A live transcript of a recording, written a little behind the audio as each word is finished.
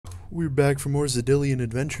We're back for more Xedilian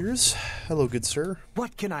adventures. Hello, good sir.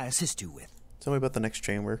 What can I assist you with? Tell me about the next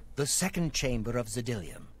chamber. The second chamber of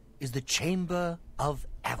Xedilian is the Chamber of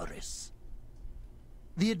Avarice.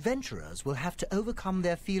 The adventurers will have to overcome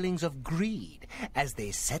their feelings of greed as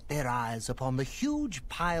they set their eyes upon the huge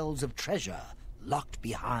piles of treasure locked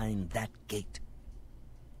behind that gate.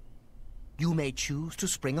 You may choose to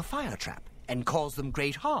spring a fire trap and cause them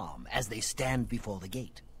great harm as they stand before the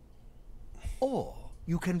gate. Or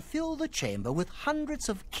you can fill the chamber with hundreds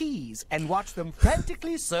of keys and watch them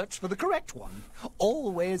frantically search for the correct one.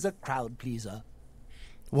 Always a crowd pleaser.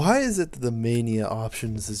 Why is it that the mania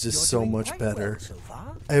options is just so much better? Well so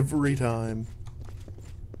far. Every time.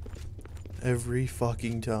 Every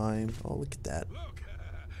fucking time. Oh, look at that. Look,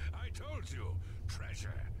 I told you,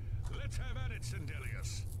 treasure. Let's have at it,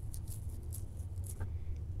 Xedilius.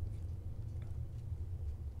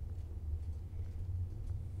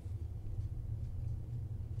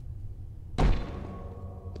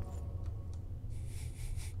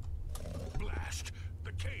 Blast!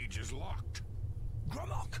 The cage is locked.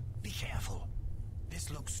 Gromok, be careful. This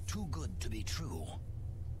looks too good to be true.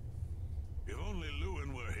 If only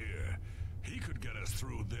Lewin were here, he could get us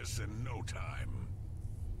through this in no time.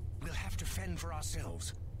 We'll have to fend for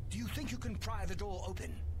ourselves. Do you think you can pry the door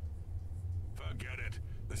open? Forget it.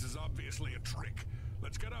 This is obviously a trick.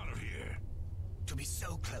 Let's get out of here. To be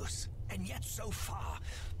so close, and yet so far.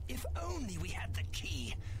 If only we had the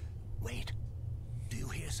key. Wait, do you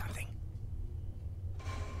hear something?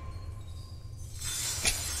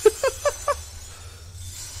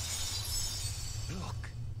 Look,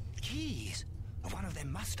 keys. One of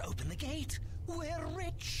them must open the gate. We're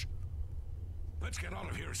rich. Let's get out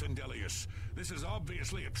of here, Xedilius. This is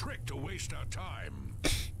obviously a trick to waste our time.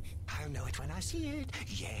 I'll know it when I see it.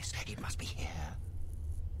 Yes, it must be here.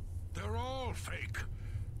 They're all fake.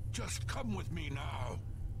 Just come with me now.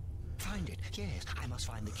 Find it. Yes, I must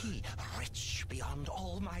find the key. Rich beyond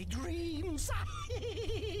all my dreams.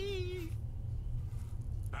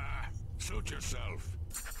 Suit yourself.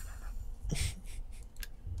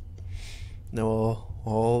 No,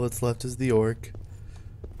 all that's left is the orc.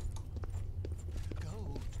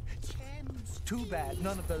 Gold, gems. Too bad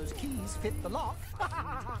none of those keys fit the lock.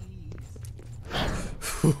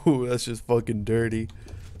 Ooh, that's just fucking dirty.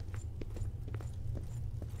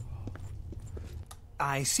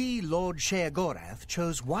 I see Lord Sheogorath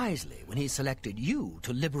chose wisely when he selected you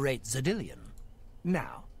to liberate Xedilian.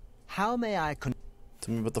 Now, how may I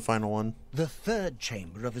Tell me about the final one. The third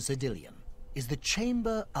chamber of Xedilian is the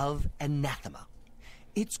Chamber of Anathema.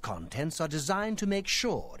 Its contents are designed to make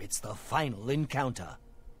sure it's the final encounter.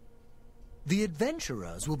 The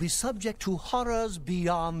adventurers will be subject to horrors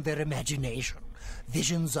beyond their imagination.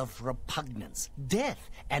 Visions of repugnance, death,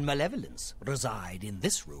 and malevolence reside in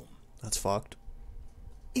this room. That's fucked.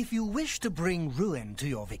 If you wish to bring ruin to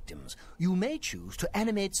your victims, you may choose to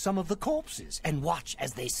animate some of the corpses and watch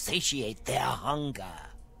as they satiate their hunger.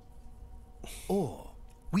 Or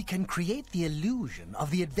we can create the illusion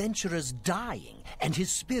of the adventurer's dying and his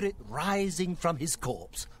spirit rising from his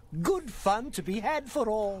corpse. Good fun to be had for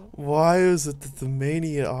all. Why is it that the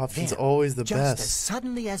mania option's Then, always the just best? as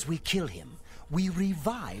suddenly as we kill him, we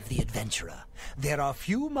revive the adventurer. There are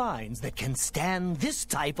few minds that can stand this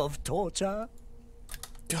type of torture.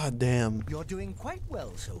 God damn. You're doing quite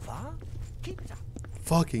well so far. Keep it up.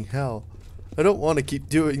 Fucking hell. I don't want to keep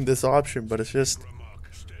doing this option, but it's just... Remark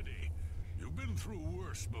steady. You've been through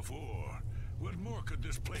worse before. What more could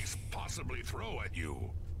this place possibly throw at you?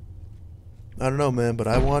 I don't know, man, but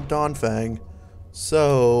I want Dawnfang.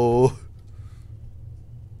 So...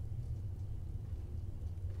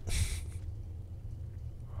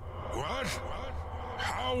 What?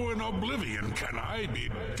 How in Oblivion can I be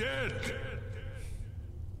dead?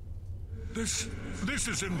 This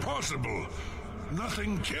is impossible.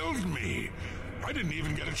 Nothing killed me. I didn't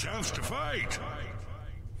even get a chance to fight.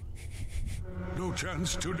 No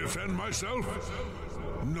chance to defend myself?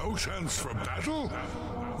 No chance for battle?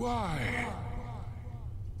 Why?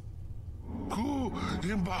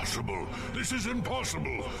 Impossible. This is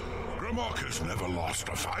impossible. Gromok has never lost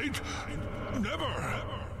a fight. Never.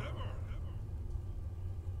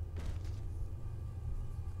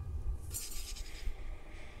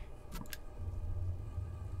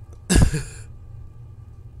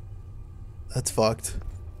 That's fucked.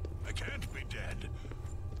 I can't be dead.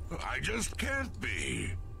 I just can't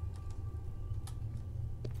be.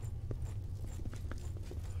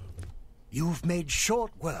 You've made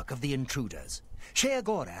short work of the intruders.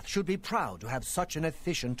 Sheogorath should be proud to have such an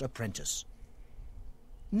efficient apprentice.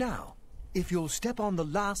 Now, if you'll step on the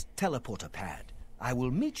last teleporter pad, I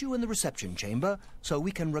will meet you in the reception chamber so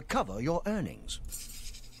we can recover your earnings.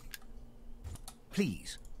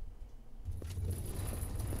 please.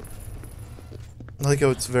 I like how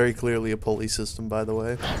it's very clearly a pulley system, by the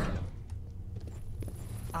way.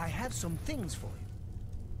 I have some things for you.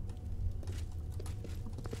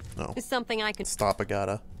 No. Is something I can... Stop, I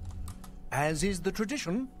gotta. As is the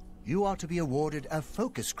tradition, you are to be awarded a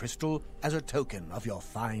focus crystal as a token of your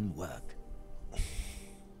fine work.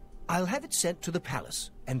 I'll have it sent to the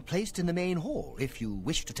palace and placed in the main hall if you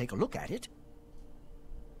wish to take a look at it.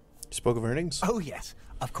 Spoke of earnings? Oh, yes,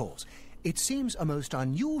 of course. It seems a most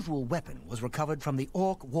unusual weapon was recovered from the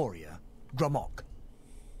orc warrior, Gromok.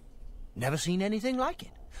 Never seen anything like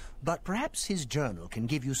it, but perhaps his journal can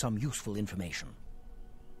give you some useful information.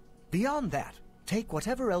 Beyond that, take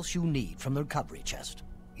whatever else you need from the recovery chest.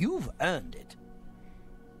 You've earned it.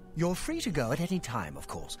 You're free to go at any time, of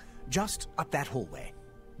course, just up that hallway.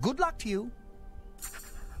 Good luck to you.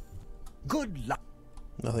 Good luck.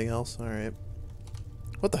 Nothing else? Alright.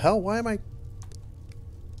 What the hell? Why am I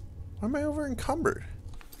over encumbered?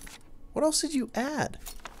 What else did you add?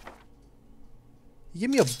 You gave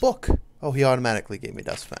me a book. Oh, he automatically gave me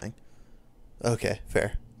Dustfang. Okay,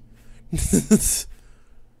 fair.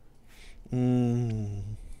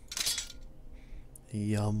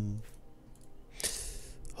 Yum.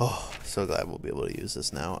 Oh, so glad we'll be able to use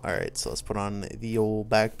this now. Alright, so let's put on the old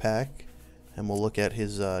backpack and we'll look at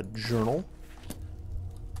his journal.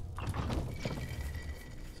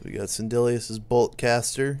 So we got Xedilian's bolt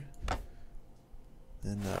caster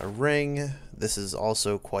and a ring. This is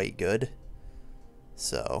also quite good.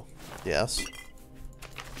 So, yes.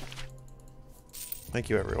 Thank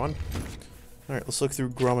you, everyone. Alright, let's look through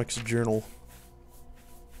Gromok's journal.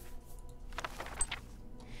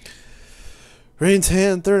 Rain's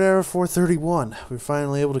hand, 3rd hour, 4:31. We were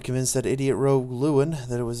finally able to convince that idiot rogue Lewin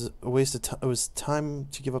that it was a waste of it was time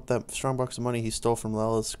to give up that strong box of money he stole from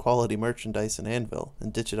Lala's quality merchandise in Anvil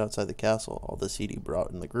and ditch it outside the castle. All this heat he brought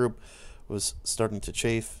in the group was starting to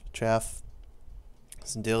chaff.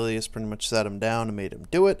 Xedilian pretty much sat him down and made him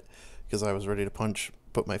do it, because I was ready to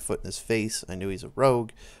put my foot in his face. I knew he's a rogue,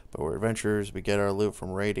 but we're adventurers. We get our loot from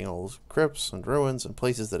raiding old crypts and ruins and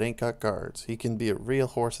places that ain't got guards. He can be a real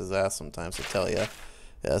horse's ass sometimes, I tell ya.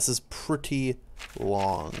 Yeah, this is pretty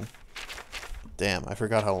long. Damn, I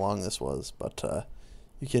forgot how long this was, but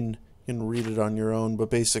you can read it on your own. But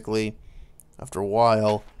basically, after a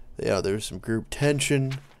while, yeah, there's some group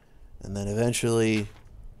tension, and then eventually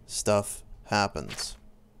stuff happens.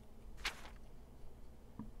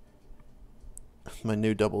 My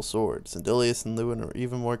new double sword. Xedilian and Lewin are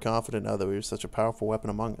even more confident now that we are such a powerful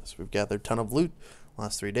weapon among us. We've gathered a ton of loot the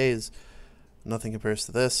last 3 days. Nothing compares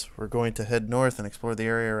to this. We're going to head north and explore the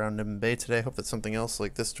area around Nibbin Bay today. Hope that something else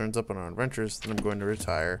like this turns up on our adventures. Then I'm going to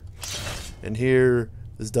retire. And here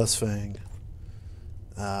is Dustfang.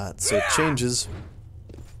 So it changes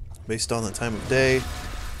based on the time of day.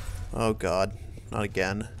 Oh god, not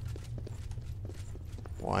again.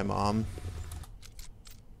 Why, Mom?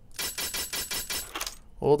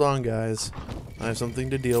 Hold on, guys. I have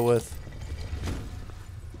something to deal with.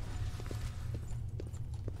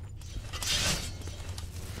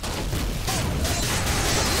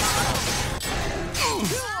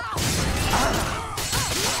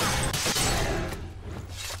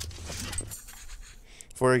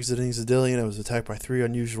 Before exiting Xedilian, I was attacked by 3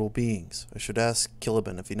 unusual beings. I should ask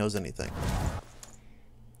Caliban if he knows anything.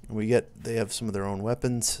 And they have some of their own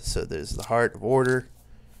weapons. So there's the Heart of Order.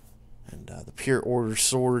 And the Pure Order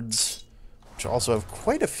swords, which also have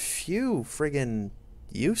quite a few friggin'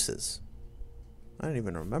 uses. I didn't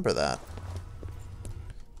even remember that.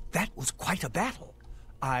 That was quite a battle.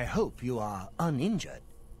 I hope you are uninjured.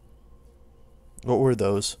 What were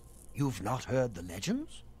those? You've not heard the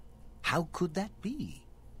legends? How could that be?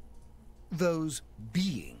 Those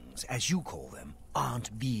beings, as you call them,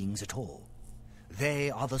 aren't beings at all.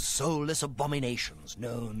 They are the soulless abominations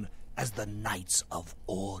known as the Knights of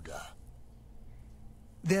Order.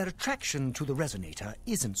 Their attraction to the resonator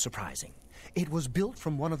isn't surprising. It was built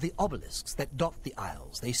from one of the obelisks that dot the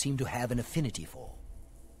isles they seem to have an affinity for.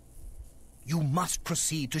 You must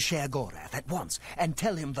proceed to Sheogorath at once and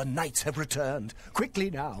tell him the knights have returned.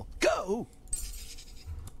 Quickly now, go!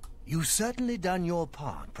 You've certainly done your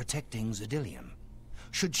part protecting Xedilian.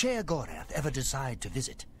 Should Sheogorath ever decide to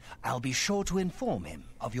visit, I'll be sure to inform him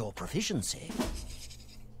of your proficiency.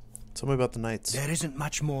 Tell me about the knights. There isn't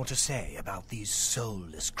much more to say about these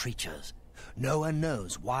soulless creatures. No one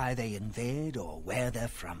knows why they invade or where they're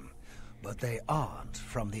from, but they aren't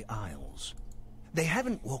from the Isles. They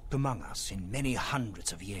haven't walked among us in many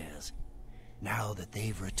hundreds of years. Now that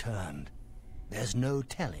they've returned, there's no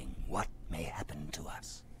telling what may happen to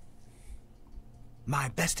us. My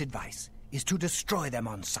best advice is to destroy them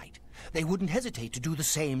on sight. they wouldn't hesitate to do the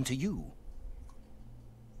same to you.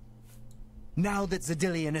 Now that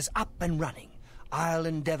Xedilian is up and running, I'll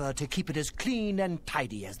endeavor to keep it as clean and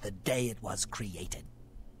tidy as the day it was created.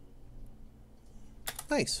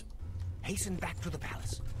 Nice. Hasten back to the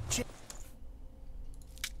palace.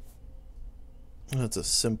 It's a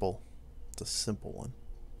simple one.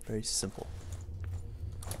 Very simple.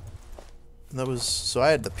 And that was, so I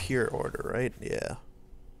had the pure order, right? Yeah.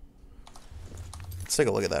 Let's take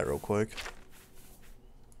a look at that real quick.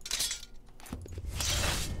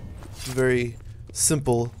 Very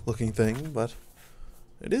simple looking thing, but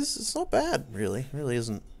it's not bad, really. It really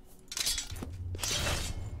isn't.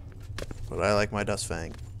 But I like my Dust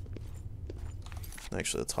Fang.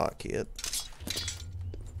 Actually, let's hotkey it.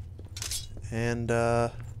 And,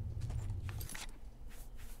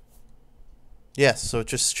 yes, so it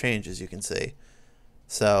just changes, you can see.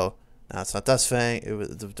 So, now it's not Dust Fang, it was,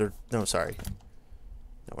 no, sorry.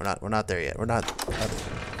 No, we're not there yet. We're not,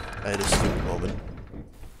 I had a stupid moment.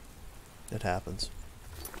 It happens.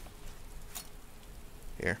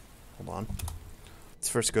 Here, hold on. Let's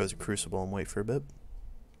first go to Crucible and wait for a bit.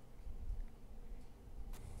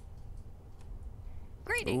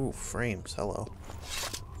 Ooh, frames, hello.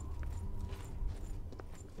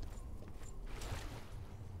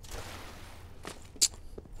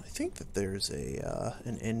 I think that there's a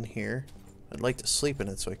an inn here. I'd like to sleep in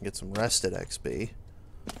it so I can get some rested XP.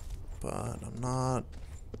 But I'm not...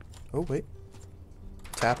 Oh, wait.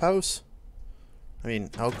 Tap house? I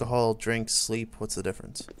mean, alcohol, drinks, sleep, what's the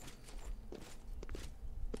difference?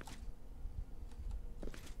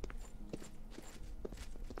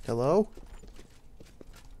 Hello?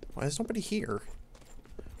 Why is nobody here?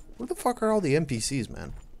 Where the fuck are all the NPCs,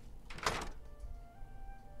 man?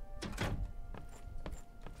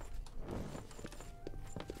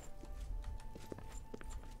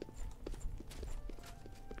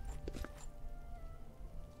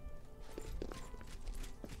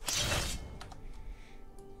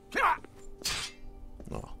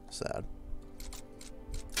 Oh, sad.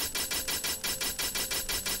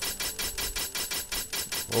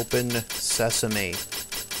 Open sesame.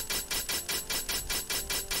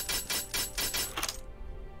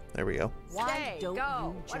 There we go. Why don't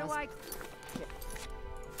you just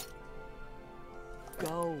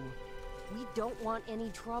go? We don't want any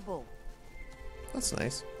trouble. That's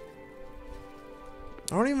nice.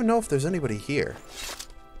 I don't even know if there's anybody here.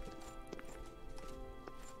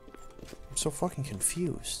 I'm so fucking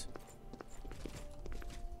confused.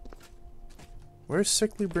 Where's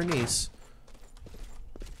Sickly Bernice?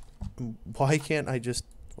 Why can't I just...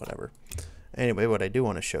 Whatever. Anyway, what I do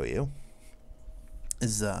want to show you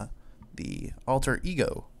is the alter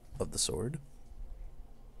ego of the sword.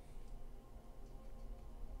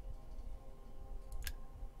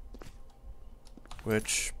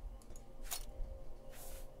 Which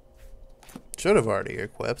should have already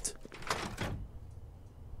equipped.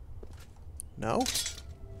 No?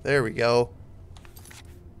 There we go.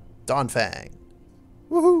 Dawn Fang.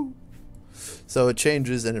 Woohoo! So it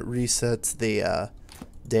changes and it resets the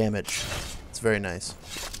damage. It's very nice.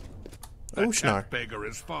 That cat beggar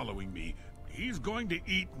is following me. He's going to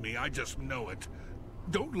eat me, I just know it.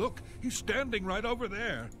 Don't look, he's standing right over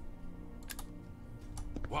there.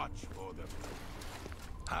 Watch for them.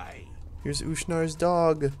 Hi. Here's Ushnar's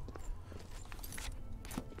dog.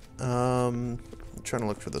 I'm trying to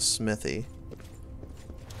look for the smithy.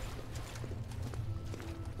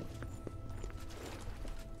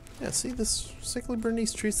 Yeah, see, this Sickly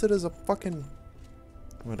Bernice treats it as a fucking...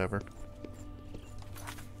 Whatever.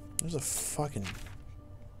 There's a fucking...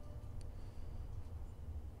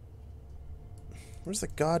 Where's the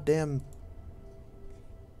goddamn...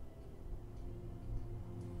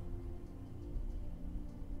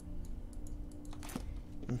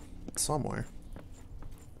 It's somewhere.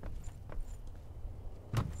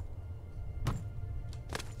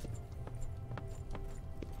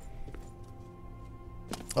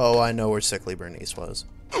 Oh, I know where Sickly Bernice was.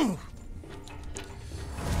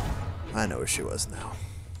 I know where she was now.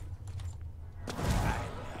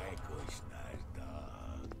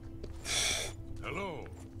 Hello.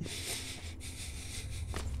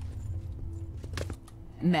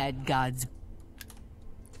 Mad gods,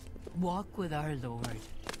 walk with our Lord.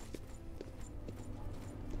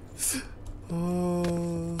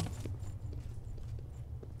 You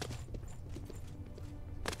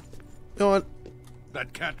know what?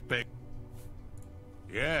 That cat beggar.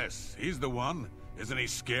 Yes, he's the one. Isn't he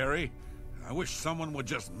scary? I wish someone would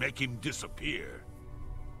just make him disappear.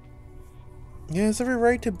 He has every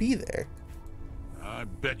right to be there. I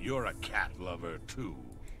bet you're a cat lover, too.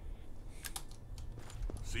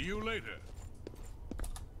 See you later.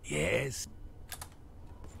 Yes.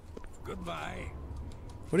 Goodbye.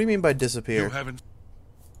 What do you mean by disappear? You haven't...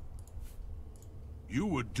 You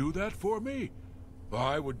would do that for me?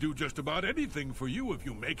 I would do just about anything for you if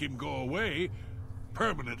you make him go away.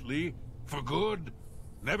 Permanently. For good.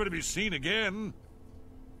 Never to be seen again.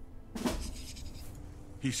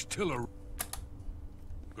 He's still a...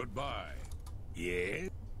 Goodbye. Yes?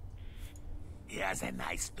 He has a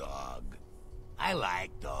nice dog. I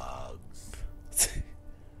like dogs.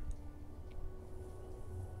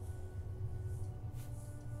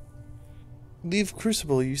 Leave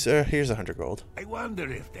Crucible, you sir. Here's 100 gold. I wonder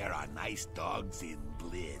if there are nice dogs in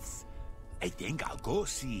Bliss. I think I'll go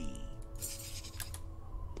see.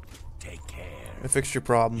 Take care. I fixed your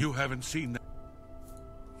problem. You haven't seen that.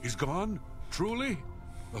 He's gone? Truly?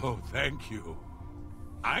 Oh, thank you.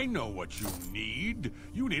 I know what you need.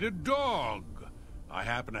 You need a dog. I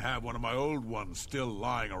happen to have one of my old ones still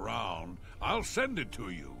lying around. I'll send it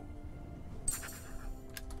to you.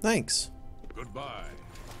 Thanks. Goodbye.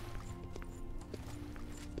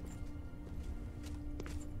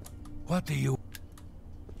 What do you...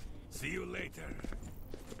 See you later.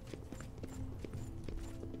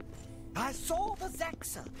 I saw the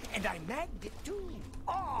Zaxa, and I nagged it too.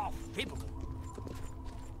 Oh, fibbable.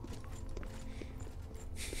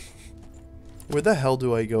 Where the hell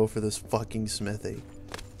do I go for this fucking smithy?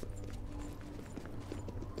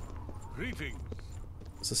 Greetings.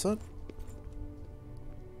 Is this it?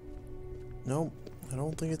 No, I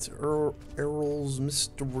don't think it's Errol's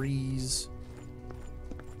Mysteries.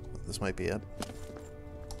 This might be it.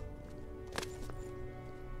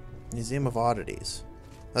 Museum of Oddities.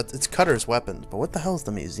 It's Cutter's weapons, but what the hell is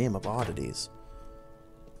the Museum of Oddities?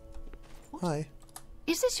 Hi.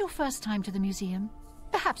 Is this your first time to the museum?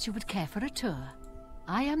 Perhaps you would care for a tour.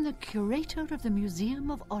 I am the curator of the Museum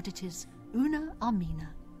of Oddities, Una Armina.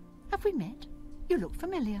 Have we met? You look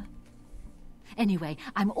familiar. Anyway,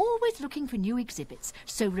 I'm always looking for new exhibits,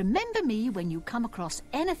 so remember me when you come across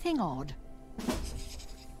anything odd.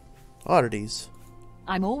 Oddities.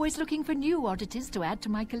 I'm always looking for new oddities to add to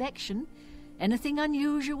my collection. Anything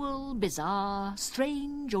unusual, bizarre,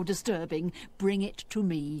 strange, or disturbing, bring it to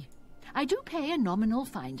me. I do pay a nominal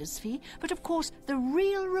finder's fee, but of course the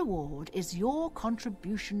real reward is your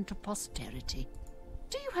contribution to posterity.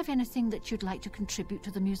 Do you have anything that you'd like to contribute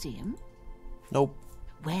to the museum? Nope.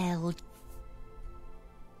 Well,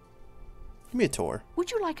 Give me a tour.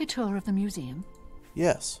 would you like a tour of the museum?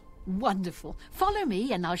 Yes. Wonderful. Follow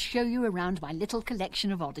me and I'll show you around my little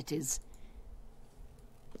collection of oddities.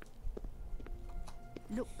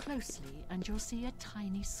 Look closely and you'll see a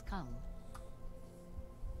tiny skull.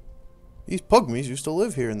 These pygmies used to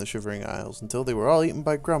live here in the Shivering Isles until they were all eaten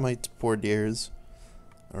by grummites, poor dears.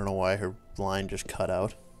 I don't know why her line just cut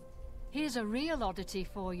out. Here's a real oddity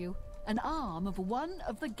for you. An arm of one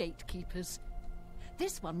of the gatekeepers.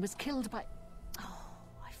 This one was killed by... Oh,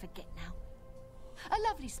 I forget now. A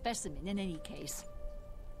lovely specimen in any case.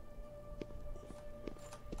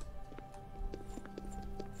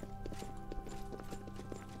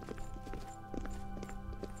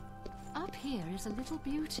 Up here is a little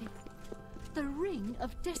beauty. The Ring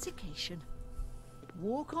of Desiccation.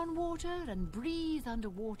 Walk on water and breathe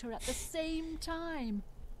underwater at the same time.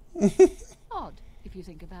 Odd, if you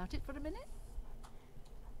think about it for a minute.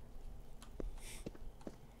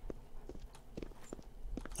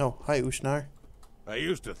 Oh, hi Ushnar. I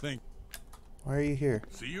used to think... Why are you here?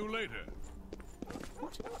 See you later.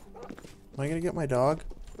 What? Am I gonna get my dog?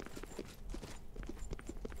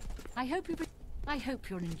 I hope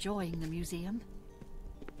you're enjoying the museum.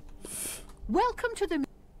 Welcome to the...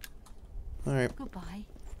 Alright. Goodbye.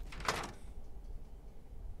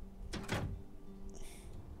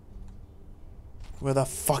 Where the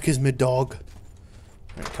fuck is my dog?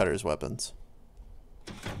 Alright, Cutter's weapons.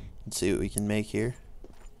 Let's see what we can make here.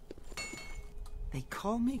 They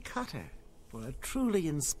call me Cutter. For a truly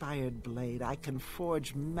inspired blade, I can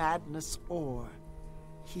forge madness ore.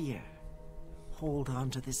 Here, hold on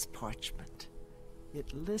to this parchment.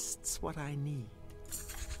 It lists what I need.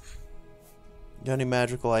 Got any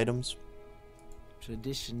magical items?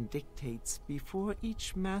 Tradition dictates before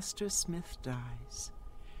each master smith dies,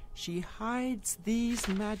 she hides these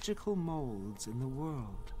magical molds in the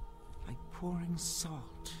world, like pouring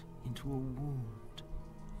salt into a wound.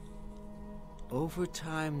 Over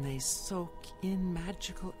time, they soak in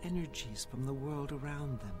magical energies from the world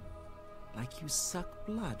around them, like you suck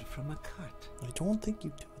blood from a cut. I don't think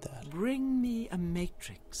you do that. Bring me a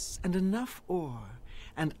matrix and enough ore,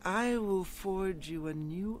 and I will forge you a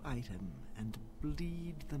new item and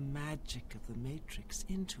bleed the magic of the matrix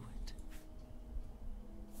into it.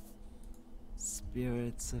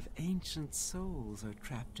 Spirits of ancient souls are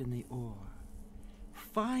trapped in the ore.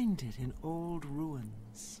 Find it in old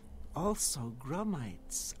ruins. Also,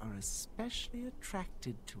 grummites are especially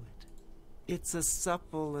attracted to it. It's a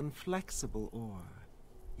supple and flexible ore,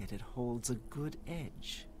 yet it holds a good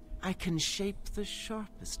edge. I can shape the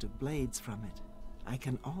sharpest of blades from it. I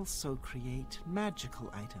can also create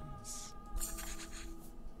magical items.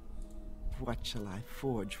 What shall I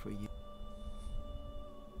forge for you?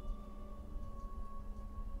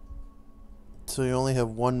 So you only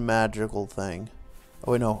have one magical thing.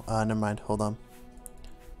 Oh wait, no. Never mind. Hold on.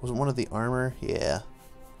 Wasn't one of the armor? Yeah.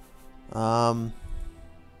 Let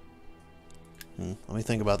me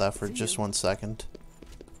think about that for just 1 second.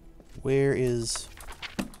 Where is...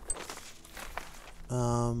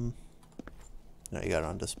 No, you got it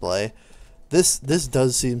on display. This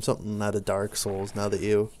does seem something out of Dark Souls now that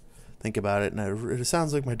you think about it. And it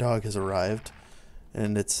sounds like my dog has arrived.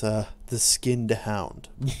 And it's the skinned hound.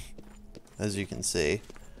 As you can see.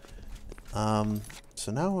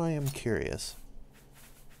 So now I am curious.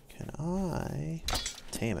 Can I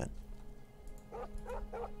tame it?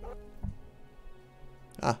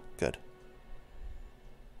 Ah, good.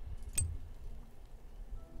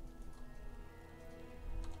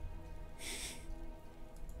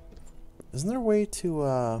 Isn't there a way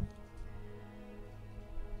to,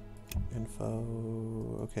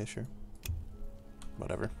 info... Okay, sure.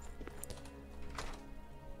 Whatever.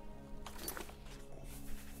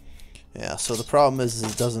 Yeah, so the problem is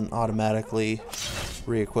it doesn't automatically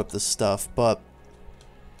re-equip the stuff, but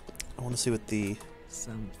I want to see what the...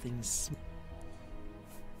 Something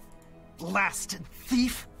blasted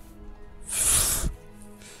thief!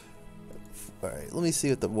 Alright, let me see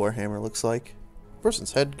what the Warhammer looks like. A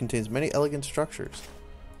person's head contains many elegant structures.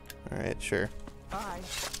 Alright, sure. Bye.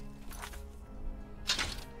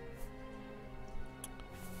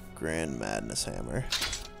 Grand Madness Hammer.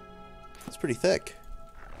 It's pretty thick.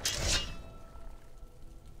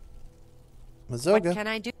 Mazoga. What can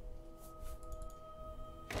I do?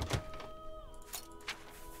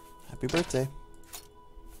 Happy birthday.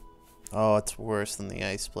 Oh, it's worse than the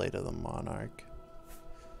ice blade of the Monarch.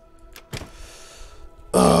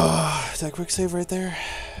 Oh, is that quick save right there?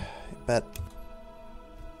 I bet.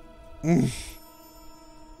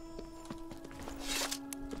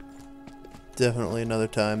 Definitely another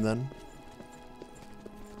time then.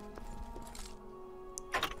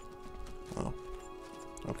 Oh.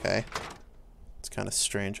 Okay. It's kind of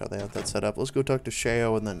strange how they have that set up. Let's go talk to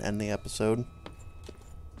Sheo and then end the episode.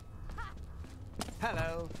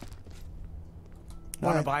 Hello. Hi.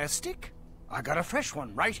 Want to buy a stick? I got a fresh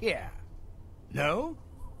one right here. No?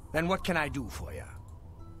 Then what can I do for you?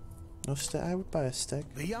 No stick. I would buy a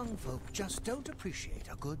stick. The young folk just don't appreciate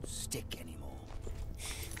a good stick anymore.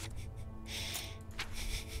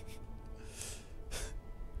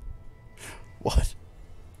 What?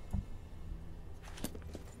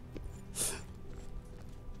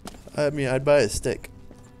 I mean, I'd buy a stick.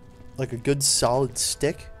 Like a good solid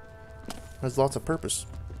stick. Has lots of purpose.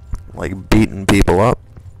 Like beating people up.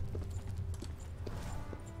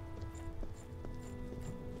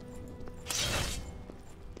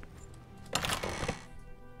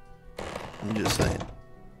 I'm just saying.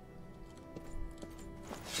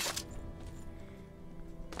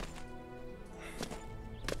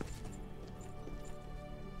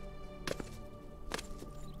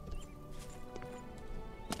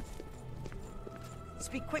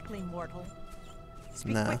 Speak quickly, mortal.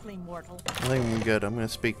 Speak Nah. quickly, mortal. I think I'm good. I'm gonna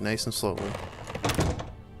speak nice and slowly.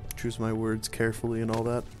 Choose my words carefully and all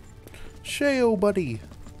that. Sheo, buddy.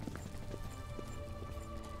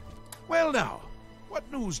 Well now,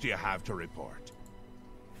 what news do you have to report?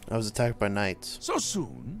 I was attacked by knights. So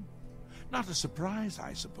soon? Not a surprise,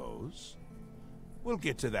 I suppose. We'll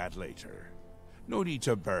get to that later. No need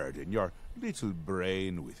to burden your little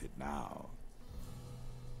brain with it now.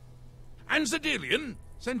 And Xedilian,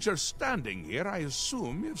 since you're standing here, I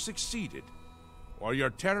assume you've succeeded. Or you're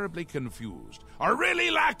terribly confused, or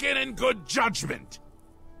really lacking in good judgment.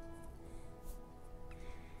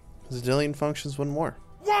 Xedilian functions one more.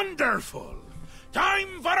 Wonderful!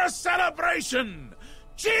 Time for a celebration!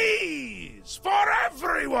 Cheese for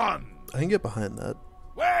everyone! I can get behind that.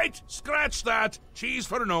 Wait! Scratch that! Cheese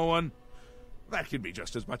for no one. That can be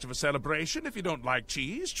just as much of a celebration if you don't like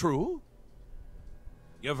cheese, true?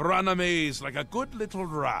 You've run a maze like a good little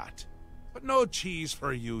rat, but no cheese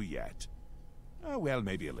for you yet. Oh, well,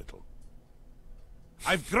 maybe a little.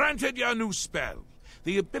 I've granted you a new spell,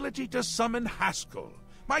 the ability to summon Haskell,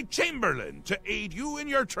 my Chamberlain, to aid you in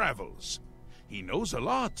your travels. He knows a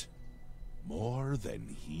lot. More than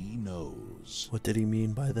he knows. What did he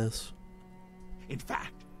mean by this? In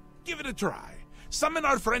fact, Give it a try. Summon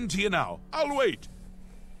our friend to you now. I'll wait.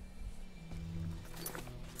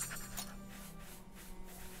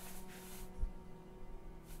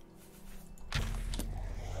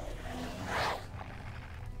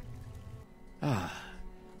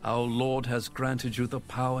 Our Lord has granted you the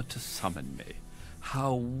power to summon me.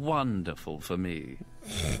 How wonderful for me.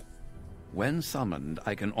 When summoned,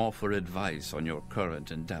 I can offer advice on your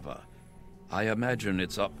current endeavor. I imagine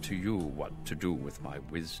it's up to you what to do with my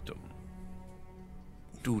wisdom.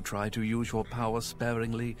 Do try to use your power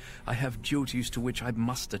sparingly. I have duties to which I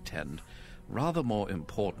must attend. Rather more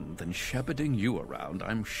important than shepherding you around,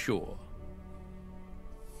 I'm sure.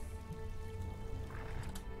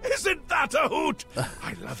 Isn't that a hoot?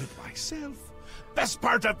 I love it myself. Best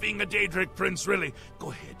part of being a Daedric prince, really.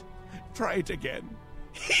 Go ahead. Try it again.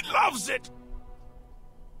 He loves it!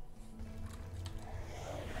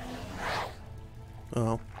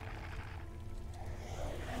 Oh.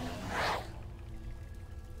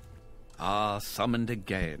 Ah, summoned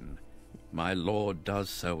again. My lord does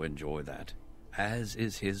so enjoy that, as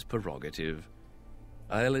is his prerogative.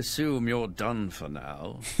 I'll assume you're done for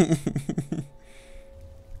now.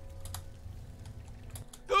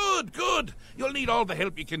 Good, good. You'll need all the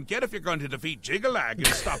help you can get if you're going to defeat Jigalag and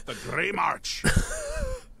stop the Grey March.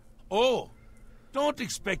 Oh, don't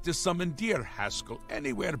expect to summon dear Haskell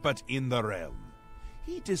anywhere but in the realm.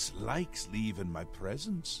 He dislikes leaving my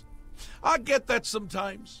presence. I get that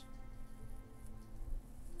sometimes.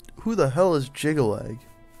 Who the hell is Jigalag?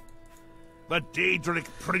 The Daedric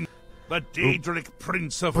Prince. The Daedric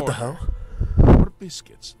Prince of What the Order. hell? More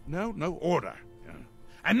biscuits. No, order. Yeah.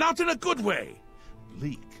 And not in a good way.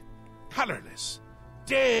 Bleak. Colorless.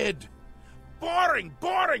 Dead. Boring.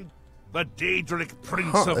 The Daedric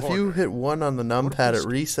Prince of If Order. you hit 1 on the numpad, it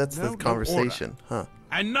biscuit. resets No, the conversation. order.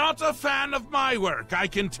 And not a fan of my work, I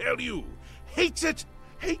can tell you. Hates it,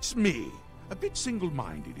 hates me. A bit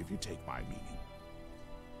single-minded, if you take my meaning.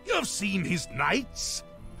 You've seen his knights.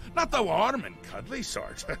 Not the warm and cuddly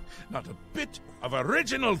sort. Not a bit of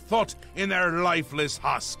original thought in their lifeless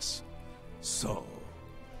husks. So,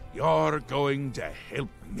 you're going to help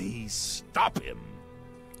me stop him.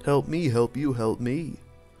 Help me, help you, help me.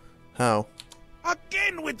 How?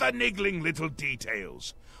 Again with the niggling little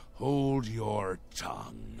details. Hold your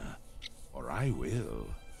tongue, or I will.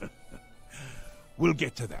 We'll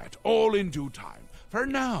get to that, all in due time. For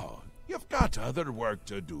now, you've got other work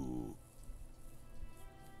to do.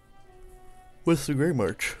 What's the Grey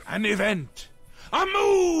March? An event. A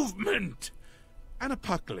movement. An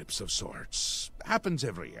apocalypse of sorts. Happens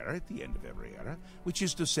every era, at the end of every era. Which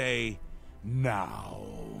is to say, now.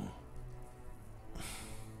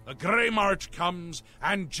 The Grey March comes,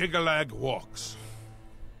 and Jigalag walks.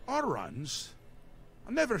 Or runs.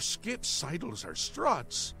 Never skips, sidles, or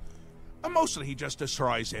struts. Mostly he just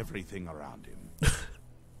destroys everything around him.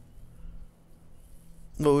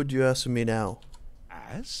 What would you ask of me now?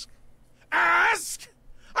 Ask? Ask?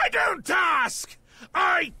 I don't ask!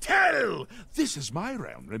 I tell! This is my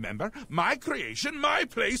realm, remember? My creation, my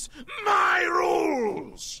place, my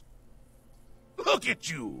rules! Look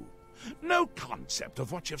at you! No concept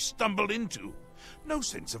of what you've stumbled into. No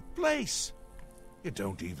sense of place. You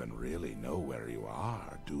don't even really know where you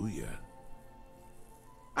are, do you?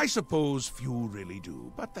 I suppose few really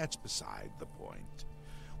do, but that's beside the point.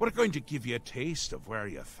 We're going to give you a taste of where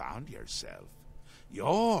you found yourself.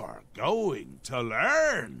 You're going to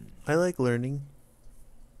learn. I like learning.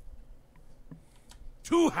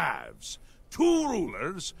 2 halves, 2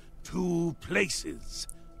 rulers, 2 places.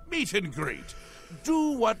 Meet and greet.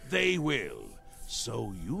 Do what they will,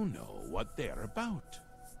 so you know what they're about.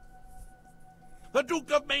 The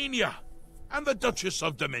Duke of Mania and the Duchess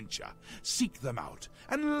of Dementia. Seek them out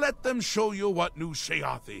and let them show you what New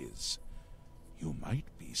Sheogorath is. You might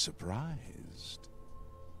be surprised.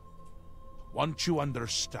 Once you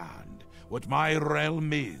understand what my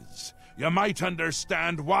realm is, you might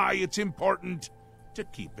understand why it's important to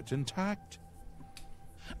keep it intact.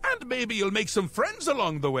 And maybe you'll make some friends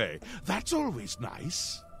along the way. That's always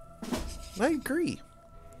nice. I agree.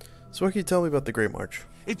 So what can you tell me about the Grey March?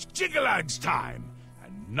 It's Jigalag's time,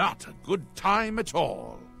 and not a good time at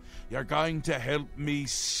all. You're going to help me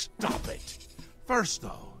stop it. First,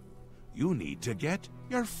 though, you need to get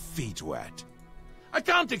your feet wet. I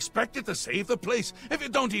can't expect it to save the place if you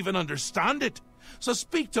don't even understand it. So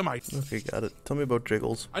speak to my... Okay, got it. Tell me about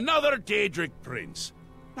Jiggles. Another Daedric prince.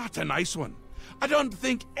 Not a nice one. I don't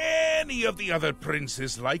think any of the other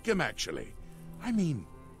princes like him, actually. I mean,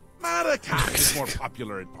 Malakath is more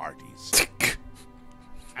popular at parties.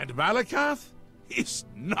 And Malakath is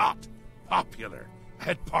not popular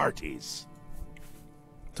at parties.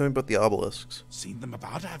 to me about the obelisks. Seen them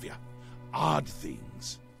about, have you? Odd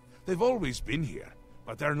things. They've always been here,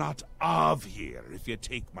 but they're not of here, if you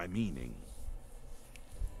take my meaning.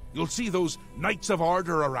 You'll see those Knights of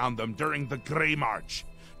Order around them during the Grey March,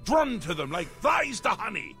 drawn to them like flies to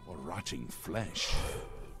honey, or rotting flesh.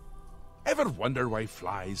 Ever wonder why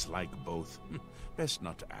flies like both? Best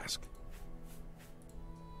not to ask.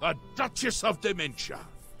 The Duchess of Dementia.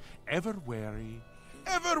 Ever wary,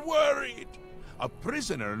 ever worried. A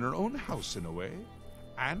prisoner in her own house in a way,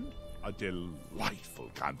 and a delightful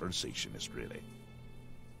conversationist, really.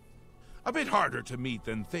 A bit harder to meet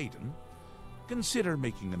than Théoden. Consider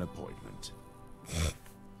making an appointment.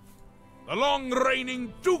 The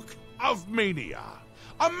long-reigning Duke of Mania.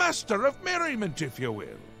 A master of merriment, if you will.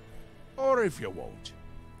 Or if you won't.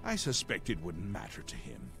 I suspect it wouldn't matter to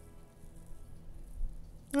him.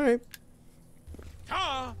 Alright.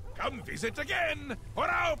 Come visit again, or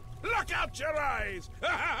I'll pluck out your eyes.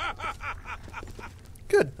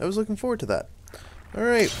 Good. I was looking forward to that.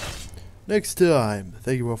 Alright. Next time.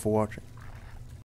 Thank you all for watching.